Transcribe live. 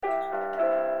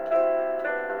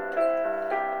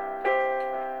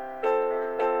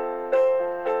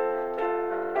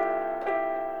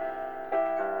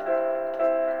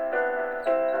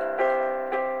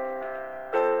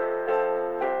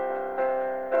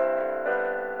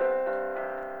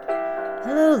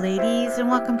Hello, ladies, and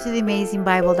welcome to the Amazing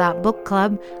Bible Book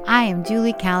Club. I am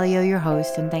Julie Callio, your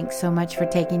host, and thanks so much for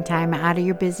taking time out of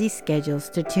your busy schedules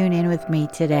to tune in with me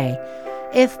today.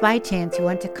 If by chance you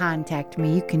want to contact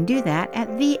me, you can do that at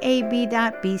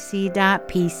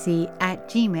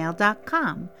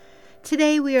vab.bc.pc@gmail.com.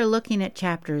 Today we are looking at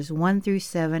chapters 1 through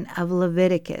 7 of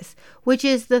Leviticus, which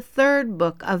is the third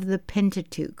book of the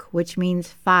Pentateuch, which means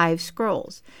 5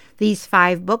 scrolls. These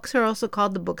 5 books are also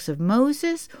called the books of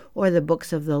Moses or the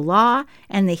books of the law,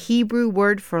 and the Hebrew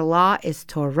word for law is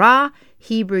Torah.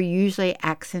 Hebrew usually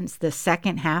accents the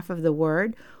second half of the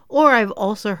word, or I've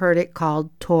also heard it called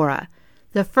Torah.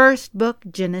 The first book,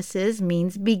 Genesis,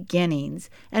 means beginnings,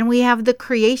 and we have the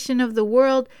creation of the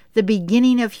world, the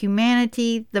beginning of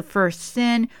humanity, the first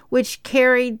sin, which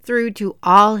carried through to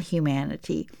all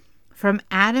humanity. From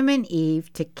Adam and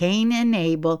Eve to Cain and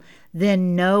Abel,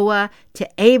 then Noah to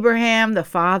Abraham, the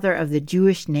father of the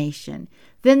Jewish nation,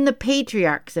 then the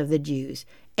patriarchs of the Jews.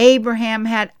 Abraham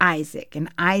had Isaac, and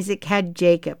Isaac had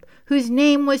Jacob, whose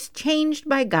name was changed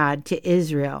by God to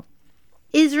Israel.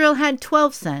 Israel had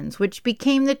 12 sons, which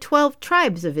became the 12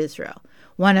 tribes of Israel.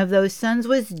 One of those sons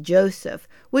was Joseph,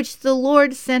 which the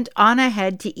Lord sent on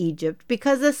ahead to Egypt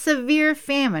because a severe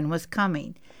famine was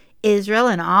coming. Israel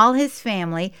and all his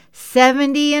family,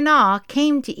 70 in all,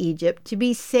 came to Egypt to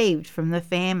be saved from the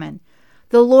famine.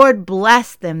 The Lord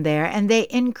blessed them there, and they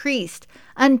increased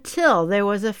until there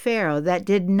was a Pharaoh that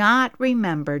did not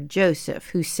remember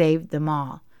Joseph, who saved them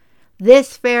all.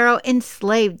 This Pharaoh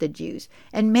enslaved the Jews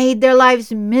and made their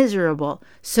lives miserable,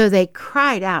 so they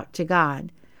cried out to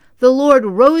God. The Lord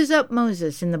rose up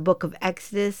Moses in the book of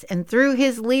Exodus, and through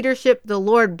his leadership the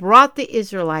Lord brought the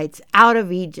Israelites out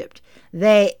of Egypt.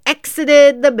 They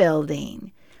exited the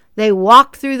building. They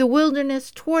walked through the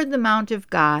wilderness toward the Mount of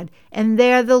God, and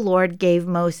there the Lord gave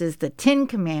Moses the 10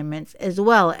 Commandments as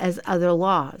well as other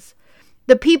laws.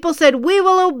 The people said, "We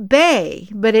will obey,"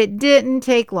 but it didn't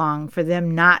take long for them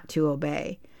not to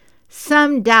obey.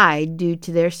 Some died due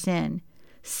to their sin.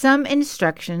 Some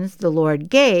instructions the Lord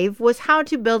gave was how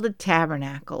to build a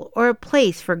tabernacle or a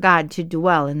place for God to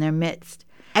dwell in their midst.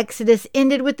 Exodus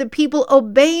ended with the people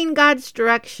obeying God's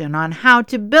direction on how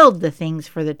to build the things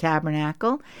for the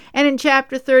tabernacle. And in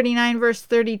chapter 39, verse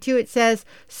 32, it says,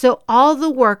 "So all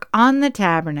the work on the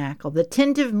tabernacle, the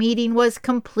tent of meeting, was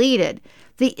completed.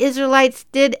 The Israelites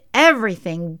did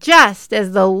everything just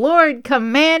as the Lord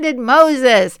commanded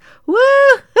Moses."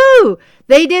 Woo-hoo!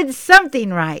 They did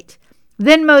something right.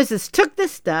 Then Moses took the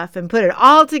stuff and put it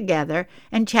all together,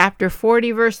 and chapter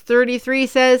 40, verse 33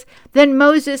 says, "Then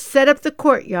Moses set up the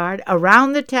courtyard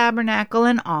around the tabernacle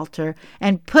and altar,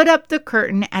 and put up the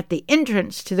curtain at the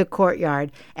entrance to the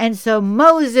courtyard. And so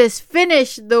Moses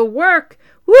finished the work."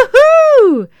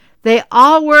 Woohoo! They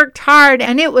all worked hard,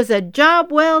 and it was a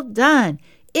job well done.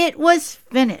 It was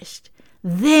finished.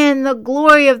 Then the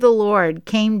glory of the Lord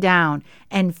came down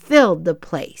and filled the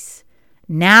place.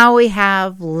 Now we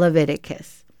have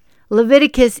Leviticus.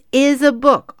 Leviticus is a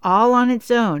book all on its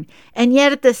own, and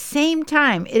yet at the same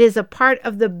time it is a part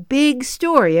of the big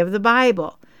story of the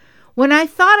Bible. When I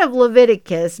thought of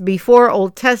Leviticus before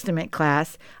Old Testament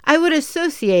class, I would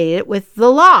associate it with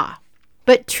the law.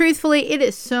 But truthfully, it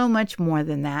is so much more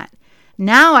than that.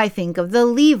 Now I think of the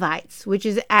Levites, which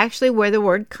is actually where the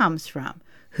word comes from.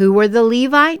 Who were the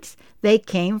Levites? They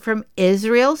came from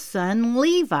Israel's son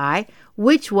Levi,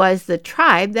 which was the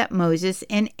tribe that Moses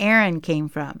and Aaron came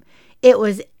from. It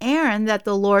was Aaron that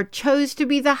the Lord chose to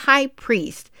be the high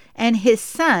priest, and his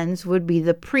sons would be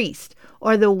the priest,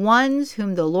 or the ones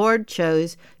whom the Lord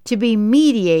chose to be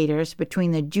mediators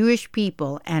between the Jewish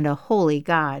people and a holy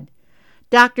God.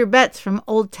 Dr. Betts from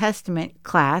Old Testament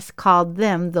class called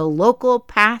them the local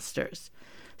pastors.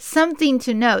 Something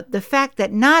to note, the fact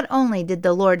that not only did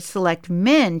the Lord select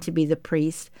men to be the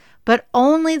priests, but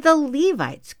only the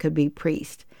Levites could be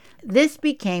priests. This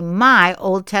became my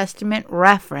Old Testament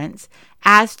reference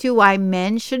as to why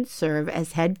men should serve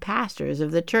as head pastors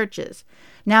of the churches.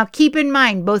 Now keep in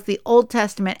mind, both the Old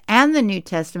Testament and the New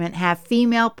Testament have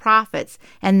female prophets,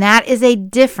 and that is a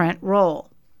different role.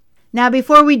 Now,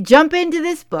 before we jump into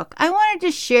this book, I wanted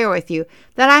to share with you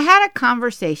that I had a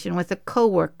conversation with a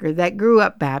coworker that grew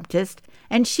up Baptist,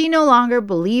 and she no longer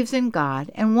believes in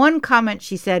God. And one comment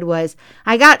she said was,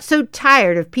 "I got so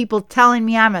tired of people telling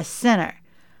me I'm a sinner."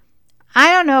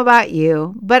 I don't know about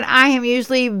you, but I am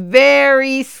usually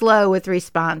very slow with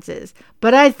responses.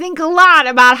 But I think a lot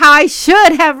about how I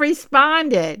should have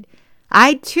responded.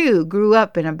 I, too, grew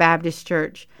up in a Baptist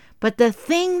church, but the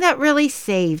thing that really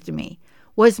saved me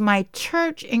was my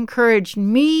church encouraged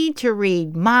me to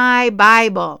read my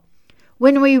Bible.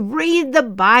 When we read the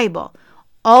Bible,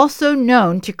 also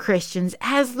known to Christians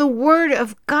as the Word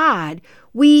of God.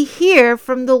 We hear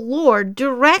from the Lord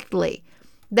directly.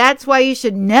 That's why you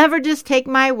should never just take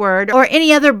my word or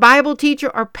any other Bible teacher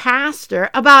or pastor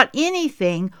about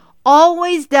anything.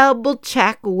 Always double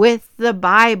check with the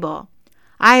Bible.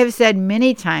 I have said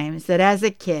many times that as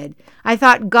a kid, I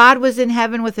thought God was in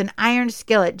heaven with an iron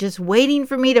skillet just waiting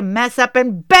for me to mess up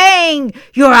and bang,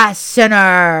 you're a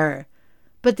sinner.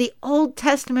 But the Old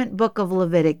Testament book of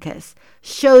Leviticus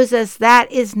shows us that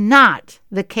is not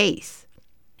the case.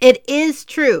 It is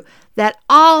true that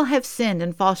all have sinned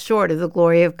and fall short of the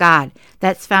glory of God.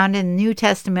 That's found in the New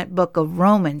Testament book of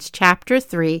Romans, chapter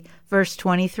 3, verse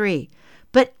 23.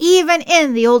 But even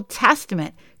in the Old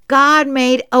Testament, God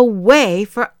made a way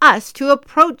for us to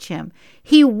approach him.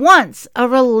 He wants a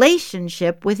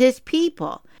relationship with his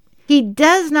people. He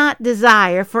does not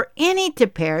desire for any to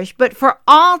perish, but for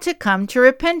all to come to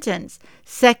repentance.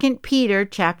 2 Peter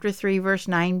chapter 3, verse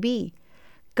 9b.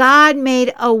 God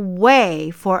made a way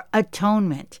for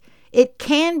atonement. It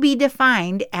can be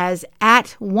defined as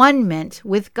at one-ment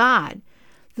with God.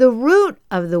 The root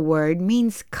of the word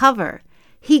means cover.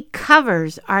 He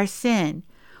covers our sin.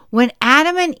 When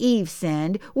Adam and Eve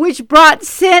sinned, which brought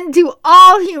sin to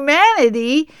all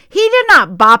humanity, he did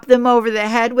not bop them over the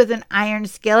head with an iron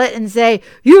skillet and say,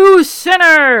 "You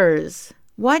sinners!"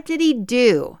 What did he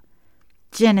do?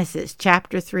 Genesis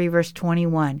chapter 3, verse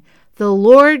 21. The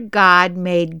Lord God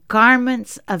made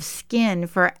garments of skin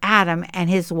for Adam and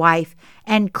his wife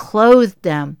and clothed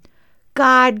them.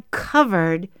 God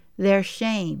covered their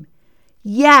shame.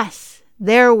 Yes,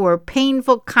 there were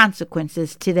painful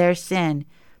consequences to their sin,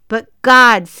 but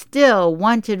God still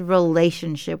wanted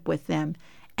relationship with them,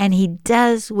 and he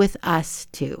does with us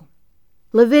too.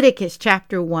 Leviticus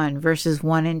chapter 1, verses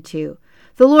 1 and 2.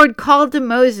 The Lord called to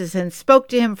Moses and spoke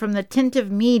to him from the tent of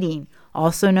meeting,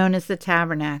 also known as the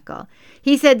tabernacle.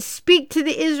 He said, "Speak to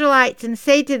the Israelites and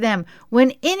say to them,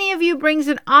 when any of you brings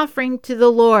an offering to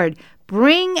the Lord,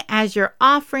 bring as your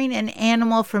offering an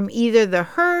animal from either the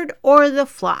herd or the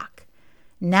flock."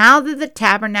 Now that the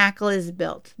tabernacle is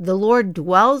built, the Lord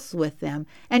dwells with them,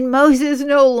 and Moses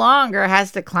no longer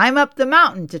has to climb up the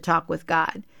mountain to talk with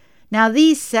God. Now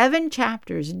these 7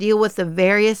 chapters deal with the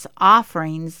various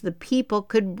offerings the people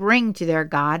could bring to their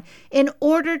God in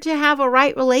order to have a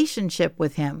right relationship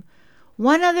with him.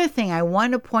 One other thing I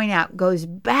want to point out goes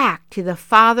back to the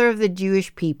father of the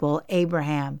Jewish people,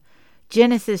 Abraham.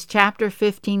 Genesis chapter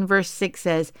 15, verse 6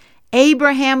 says,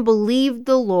 "Abraham believed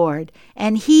the Lord,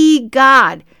 and he,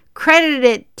 God, credited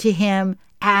it to him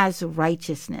as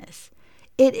righteousness."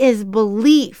 It is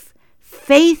belief,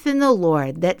 faith in the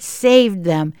Lord that saved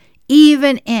them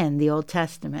even in the Old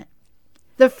Testament.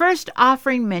 The first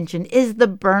offering mentioned is the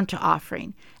burnt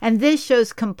offering, and this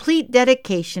shows complete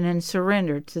dedication and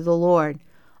surrender to the Lord.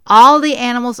 All the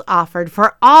animals offered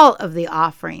for all of the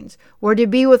offerings were to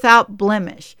be without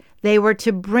blemish. They were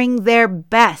to bring their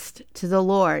best to the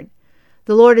Lord.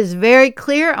 The Lord is very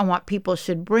clear on what people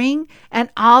should bring, and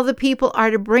all the people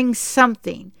are to bring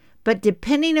something. But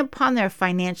depending upon their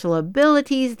financial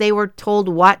abilities, they were told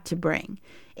what to bring.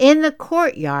 In the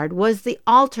courtyard was the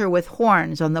altar with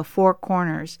horns on the 4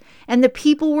 corners, and the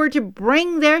people were to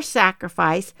bring their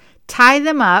sacrifice, tie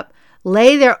them up,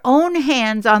 lay their own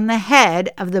hands on the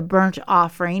head of the burnt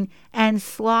offering, and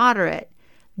slaughter it.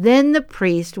 Then the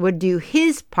priest would do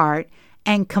his part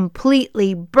and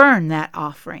completely burn that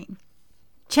offering.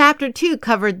 Chapter 2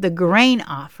 covered the grain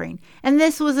offering, and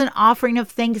this was an offering of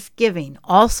thanksgiving,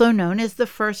 also known as the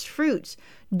first fruits,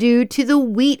 due to the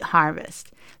wheat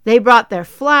harvest. They brought their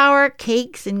flour,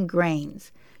 cakes, and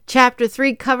grains. Chapter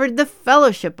 3 covered the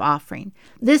fellowship offering.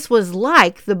 This was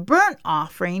like the burnt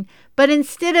offering, but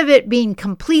instead of it being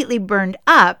completely burned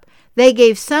up, they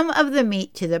gave some of the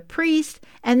meat to the priest,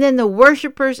 and then the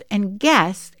worshipers and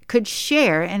guests could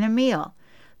share in a meal.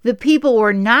 The people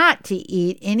were not to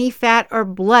eat any fat or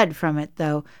blood from it,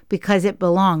 though, because it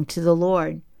belonged to the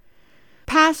Lord.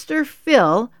 Pastor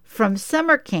Phil from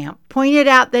summer camp pointed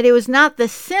out that it was not the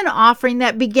sin offering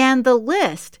that began the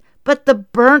list, but the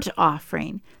burnt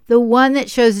offering, the one that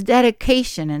shows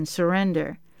dedication and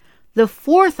surrender. The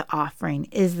 4th offering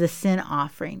is the sin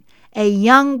offering. A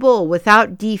young bull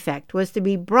without defect was to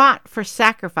be brought for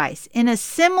sacrifice in a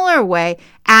similar way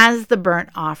as the burnt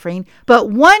offering, but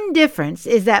one difference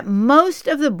is that most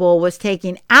of the bull was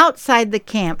taken outside the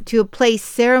camp to a place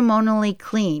ceremonially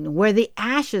clean where the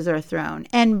ashes are thrown,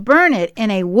 and burn it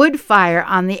in a wood fire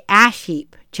on the ash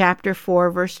heap, chapter 4,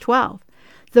 verse 12.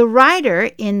 The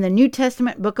writer in the New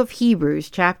Testament book of Hebrews,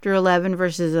 chapter 11,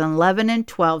 verses 11 and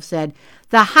 12 said,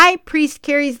 "The high priest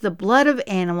carries the blood of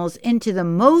animals into the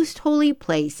most holy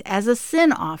place as a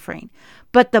sin offering,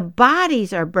 but the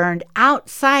bodies are burned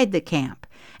outside the camp.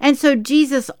 And so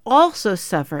Jesus also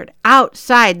suffered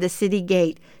outside the city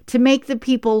gate to make the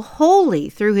people holy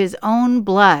through his own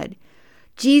blood.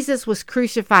 Jesus was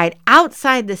crucified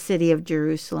outside the city of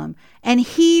Jerusalem, and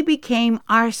he became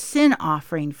our sin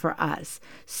offering for us,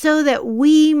 so that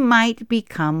we might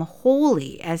become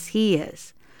holy as he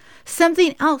is.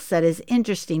 Something else that is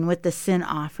interesting with the sin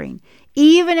offering,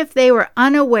 even if they were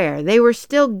unaware, they were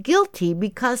still guilty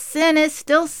because sin is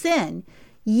still sin.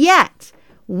 Yet,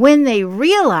 when they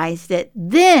realized it,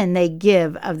 then they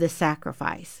give of the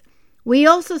sacrifice. We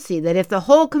also see that if the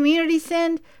whole community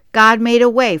sinned, God made a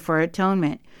way for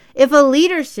atonement. If a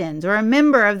leader sins or a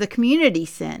member of the community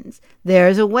sins,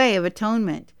 there's a way of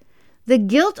atonement. The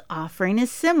guilt offering is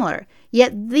similar,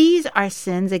 yet these are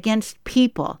sins against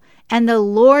people, and the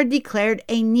Lord declared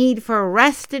a need for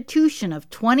restitution of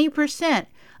 20%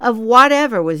 of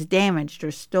whatever was damaged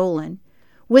or stolen.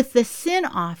 With the sin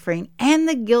offering and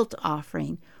the guilt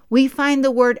offering, we find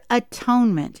the word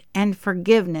atonement and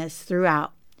forgiveness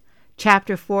throughout.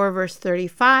 Chapter 4, verse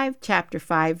 35, chapter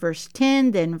 5, verse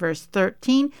 10, then verse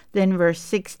 13, then verse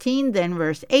 16, then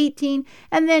verse 18,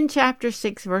 and then chapter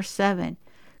 6, verse 7.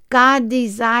 God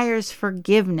desires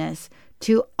forgiveness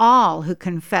to all who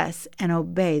confess and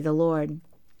obey the Lord.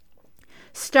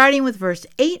 Starting with verse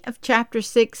 8 of chapter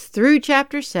 6 through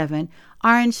chapter 7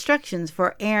 are instructions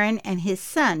for Aaron and his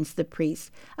sons, the priests,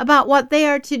 about what they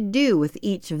are to do with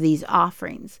each of these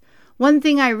offerings. One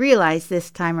thing I realized this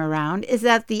time around is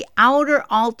that the outer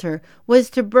altar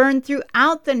was to burn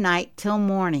throughout the night till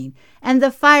morning, and the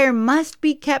fire must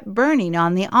be kept burning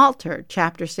on the altar,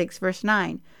 chapter 6, verse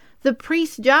 9. The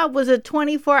priest's job was a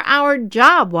 24-hour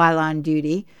job while on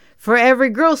duty. For every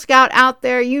Girl Scout out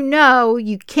there, you know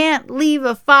you can't leave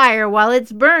a fire while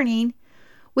it's burning.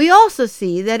 We also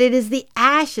see that it is the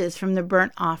ashes from the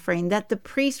burnt offering that the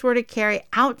priests were to carry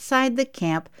outside the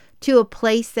camp to a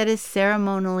place that is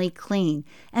ceremonially clean,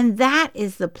 and that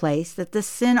is the place that the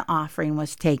sin offering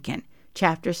was taken.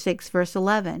 Chapter 6, verse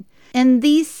 11. In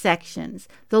these sections,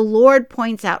 the Lord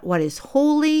points out what is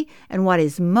holy and what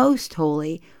is most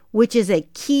holy, which is a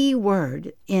key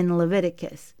word in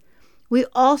Leviticus. We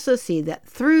also see that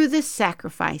through the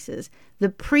sacrifices, the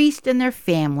priests and their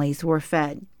families were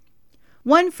fed.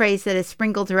 One phrase that is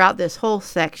sprinkled throughout this whole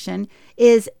section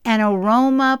is an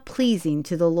aroma pleasing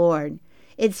to the Lord.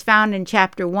 It's found in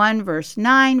chapter 1, verse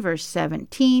 9, verse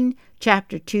 17,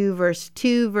 chapter 2, verse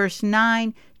 2, verse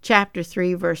 9, chapter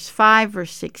 3, verse 5,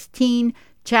 verse 16,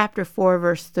 chapter 4,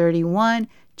 verse 31,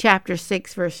 chapter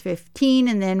 6, verse 15,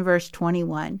 and then verse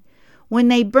 21. When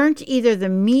they burnt either the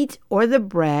meat or the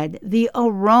bread, the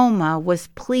aroma was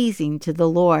pleasing to the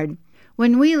Lord.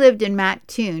 When we lived in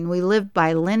Mattoon, we lived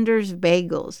by Linder's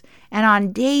Bagels, and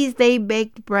on days they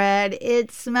baked bread, it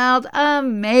smelled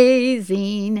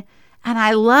amazing. And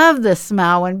I love the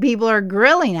smell when people are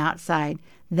grilling outside.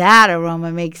 That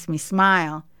aroma makes me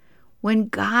smile. When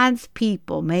God's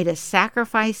people made a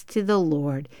sacrifice to the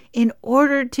Lord in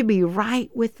order to be right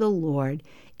with the Lord,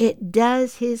 it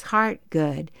does his heart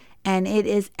good, and it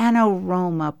is an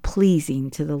aroma pleasing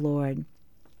to the Lord.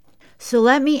 So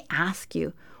let me ask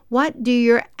you, what do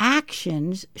your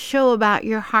actions show about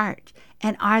your heart,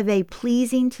 and are they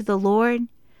pleasing to the Lord?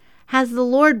 Has the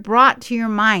Lord brought to your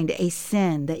mind a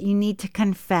sin that you need to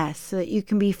confess so that you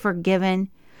can be forgiven?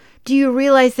 Do you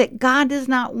realize that God does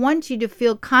not want you to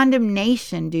feel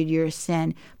condemnation due to your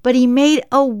sin, but he made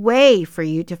a way for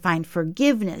you to find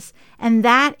forgiveness, and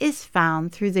that is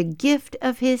found through the gift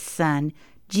of his Son,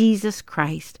 Jesus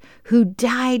Christ, who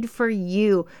died for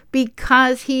you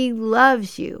because he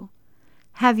loves you.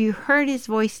 Have you heard his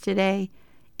voice today?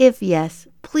 If yes,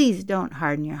 please don't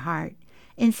harden your heart.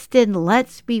 Instead,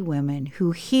 let's be women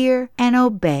who hear and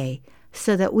obey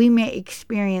so that we may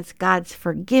experience God's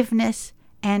forgiveness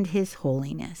and his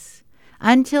holiness.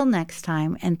 Until next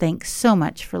time, and thanks so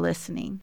much for listening.